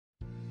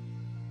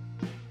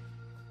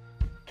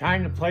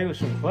Time to play with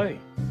some clay.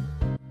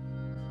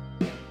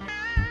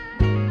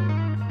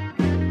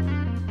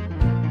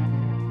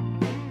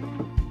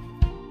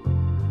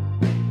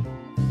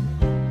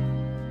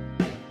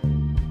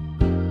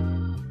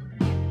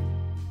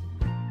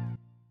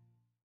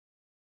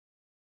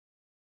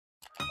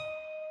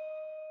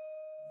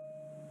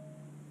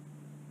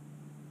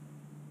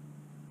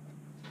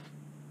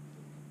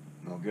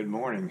 Well, good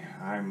morning.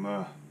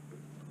 I'm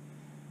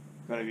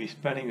going to be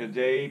spending the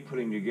day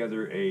putting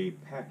together a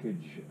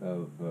package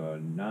of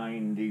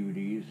 9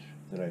 DVDs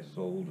that I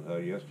sold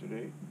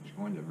yesterday. It's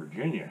going to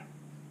Virginia,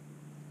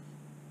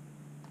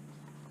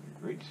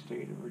 the great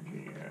state of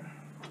Virginia.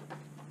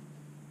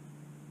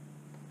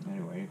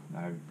 Anyway,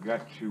 I've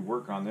got to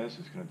work on this.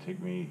 It's going to take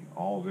me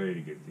all day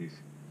to get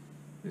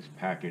this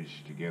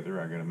package together.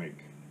 I got to make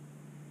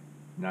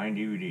 9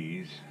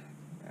 DVDs,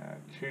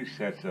 2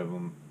 sets of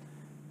them.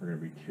 Are going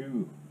to be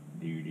 2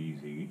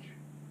 DVDs each,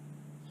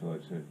 so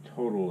it's a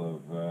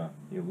total of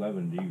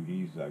 11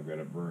 DVDs I've got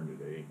to burn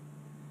today.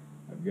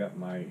 I've got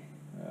my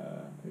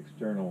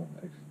external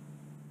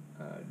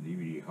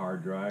DVD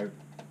hard drive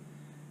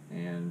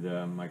and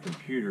my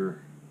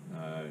computer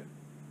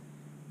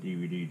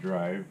DVD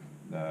drive.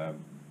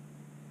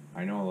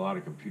 I know a lot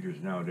of computers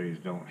nowadays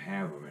don't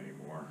have them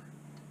anymore,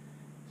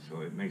 so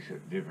it makes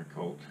it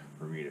difficult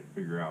for me to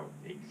figure out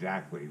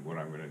exactly what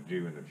I'm going to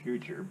do in the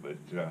future, but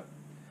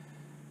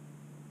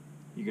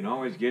you can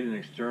always get an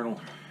external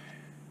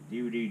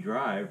DVD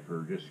drive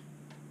for just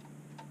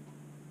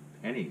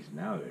pennies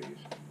nowadays.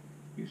 It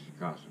used to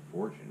cost a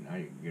fortune. Now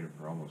you can get it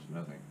for almost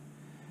nothing.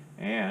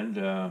 And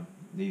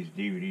these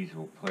DVDs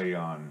will play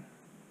on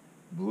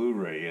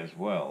Blu-ray as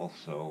well.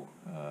 So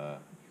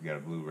if you've got a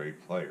Blu-ray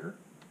player,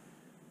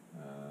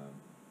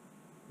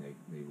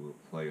 they will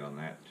play on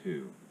that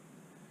too.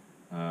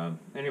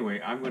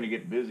 Anyway, I'm going to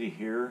get busy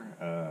here.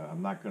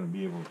 I'm not going to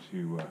be able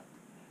to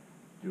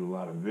do a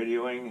lot of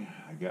videoing.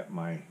 I got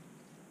my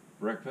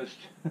breakfast.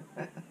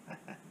 Yeah,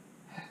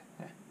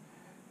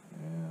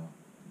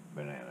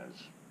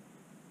 bananas.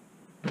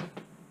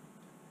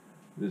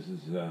 This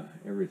is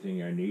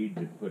everything I need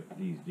to put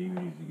these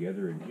DVDs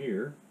together in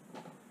here.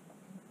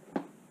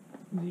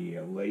 The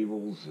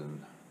labels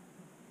and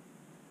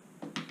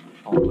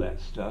all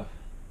that stuff.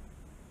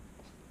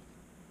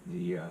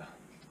 The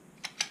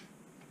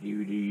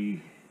DVD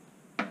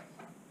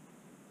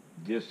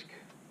disc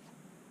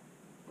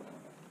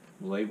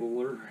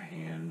labeler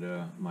and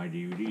my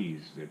DVDs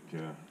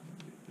the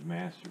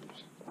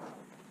Masters.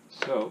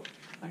 So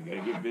I gotta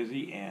get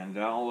busy, and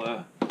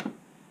I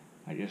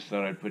just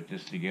thought I'd put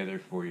this together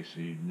for you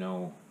so you'd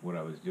know what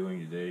I was doing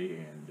today,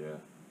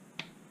 and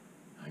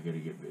I gotta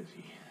get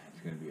busy.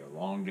 It's gonna be a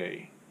long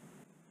day.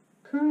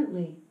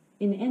 Currently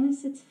in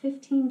Ennis it's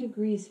 15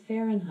 degrees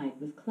Fahrenheit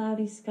with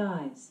cloudy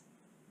skies.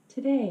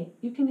 Today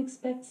you can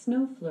expect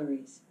snow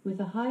flurries with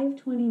a high of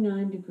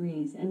 29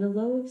 degrees and a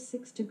low of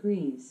 6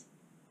 degrees.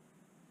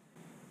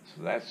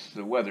 So that's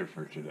the weather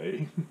for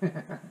today.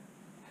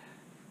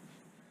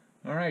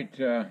 All right,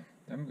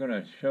 I'm going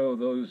to show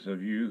those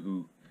of you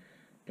who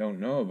don't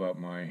know about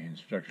my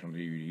instructional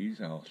DVDs,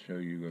 I'll show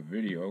you a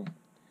video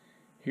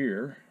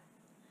here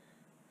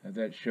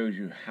that shows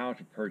you how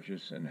to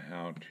purchase and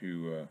how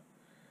to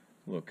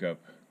look up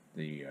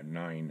the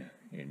 9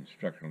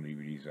 instructional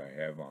DVDs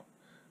I have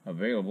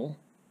available.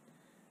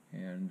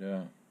 And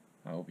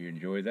I hope you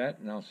enjoy that,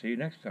 and I'll see you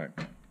next time.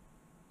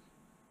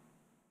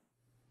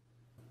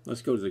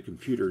 Let's go to the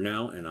computer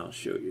now and I'll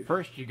show you.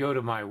 First, you go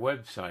to my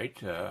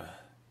website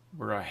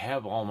where I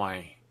have all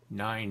my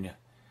 9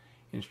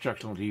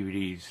 instructional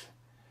DVDs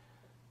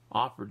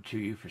offered to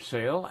you for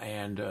sale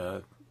and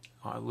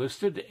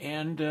listed,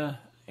 and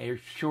a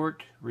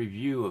short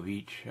review of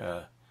each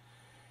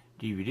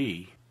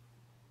DVD.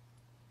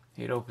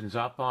 It opens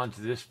up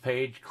onto this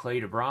page, Clay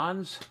to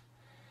Bronze,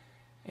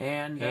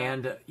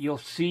 and you'll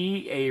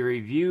see a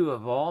review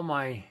of all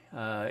my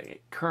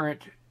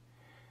current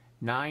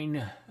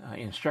 9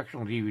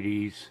 instructional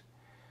DVDs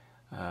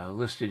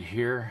listed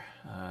here,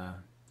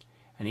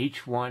 and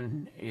each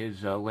one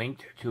is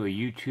linked to a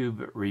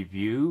YouTube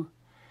review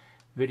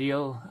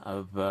video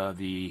of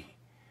the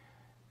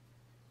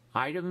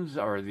items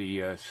or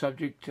the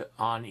subject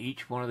on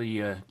each one of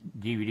the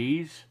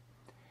DVDs,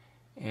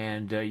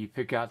 and you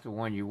pick out the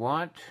one you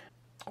want,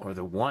 or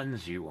the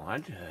ones you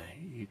want.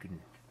 You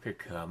can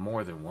pick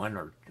more than one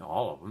or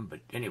all of them, but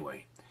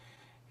anyway,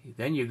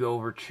 then you go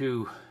over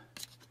to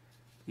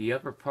the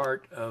upper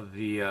part of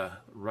the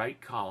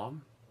right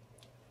column,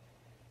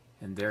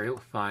 and there you'll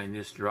find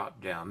this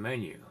drop-down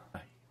menu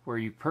where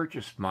you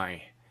purchase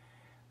my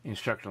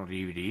instructional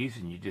DVDs,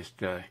 and you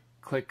just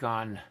click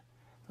on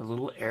the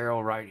little arrow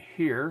right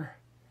here,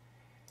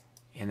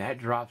 and that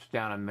drops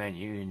down a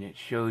menu, and it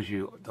shows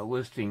you the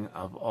listing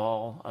of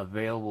all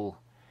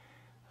available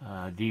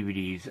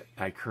DVDs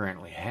I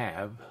currently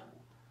have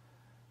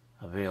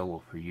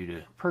available for you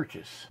to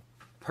purchase.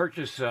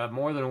 Purchase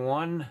more than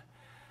one.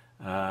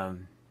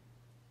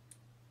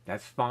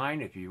 That's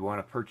fine if you want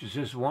to purchase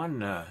this one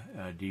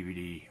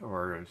DVD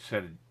or a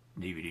set of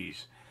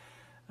DVDs.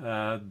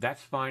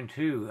 That's fine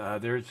too.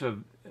 There's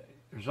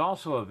There's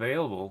also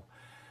available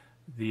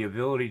the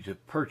ability to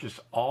purchase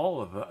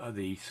all of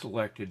the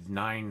selected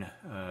 9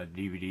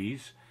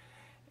 DVDs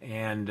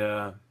and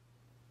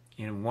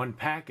in one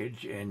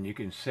package, and you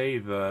can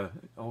save over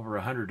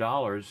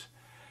 $100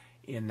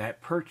 in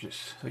that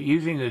purchase. So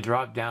using the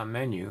drop-down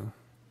menu,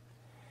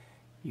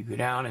 you go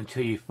down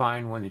until you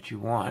find one that you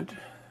want.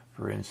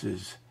 For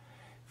instance,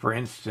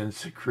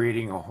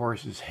 creating a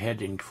horse's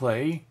head in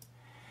clay.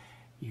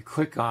 You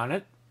click on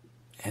it,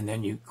 and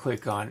then you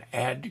click on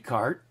Add to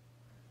Cart.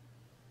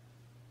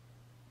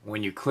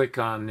 When you click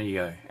on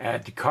the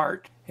Add to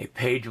Cart, a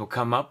page will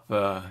come up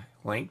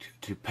linked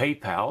to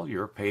PayPal,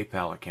 your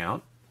PayPal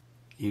account.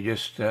 You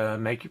just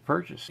make your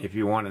purchase. If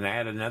you want to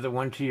add another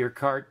one to your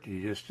cart,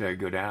 you just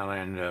go down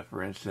and,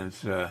 for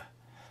instance, a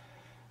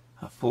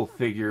full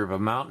figure of a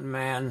mountain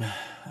man,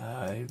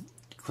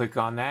 click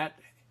on that,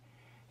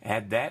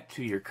 add that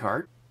to your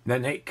cart.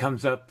 Then it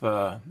comes up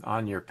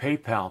on your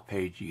PayPal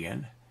page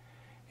again.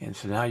 And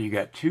so now you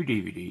got 2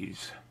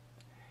 DVDs,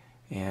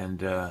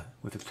 and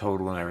with the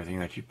total and everything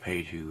that you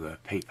pay to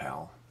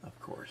PayPal, of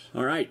course.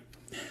 All right.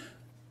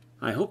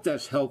 I hope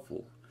that's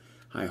helpful.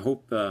 I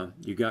hope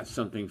you got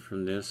something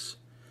from this,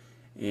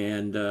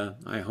 and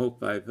I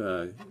hope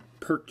I've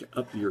perked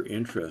up your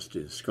interest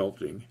in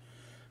sculpting.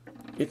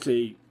 It's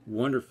a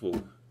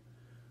wonderful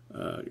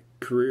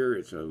career.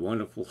 It's a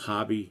wonderful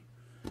hobby.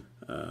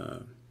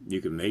 You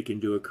can make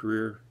into a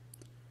career,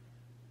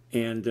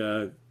 and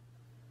the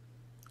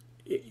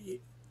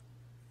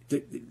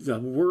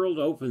world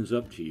opens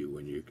up to you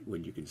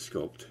when you can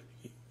sculpt,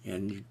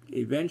 and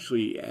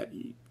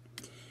eventually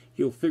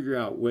you'll figure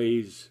out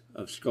ways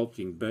of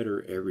sculpting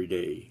better every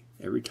day.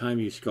 Every time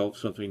you sculpt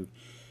something,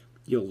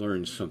 you'll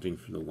learn something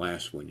from the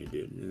last one you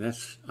did, and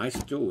I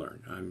still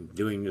learn. I'm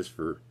doing this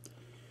for,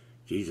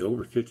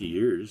 over 50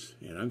 years,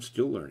 and I'm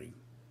still learning.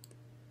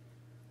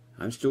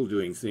 I'm still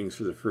doing things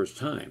for the first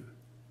time.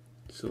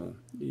 So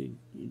you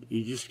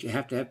just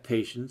have to have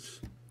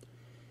patience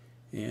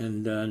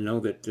and know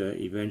that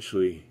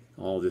eventually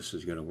all this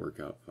is going to work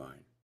out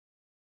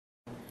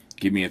fine.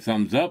 Give me a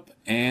thumbs up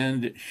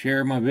and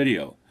share my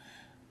video.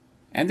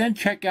 And then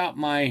check out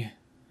my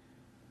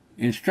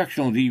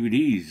instructional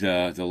DVDs,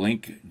 the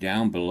link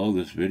down below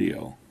this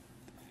video.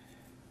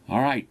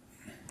 All right,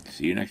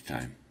 see you next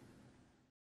time.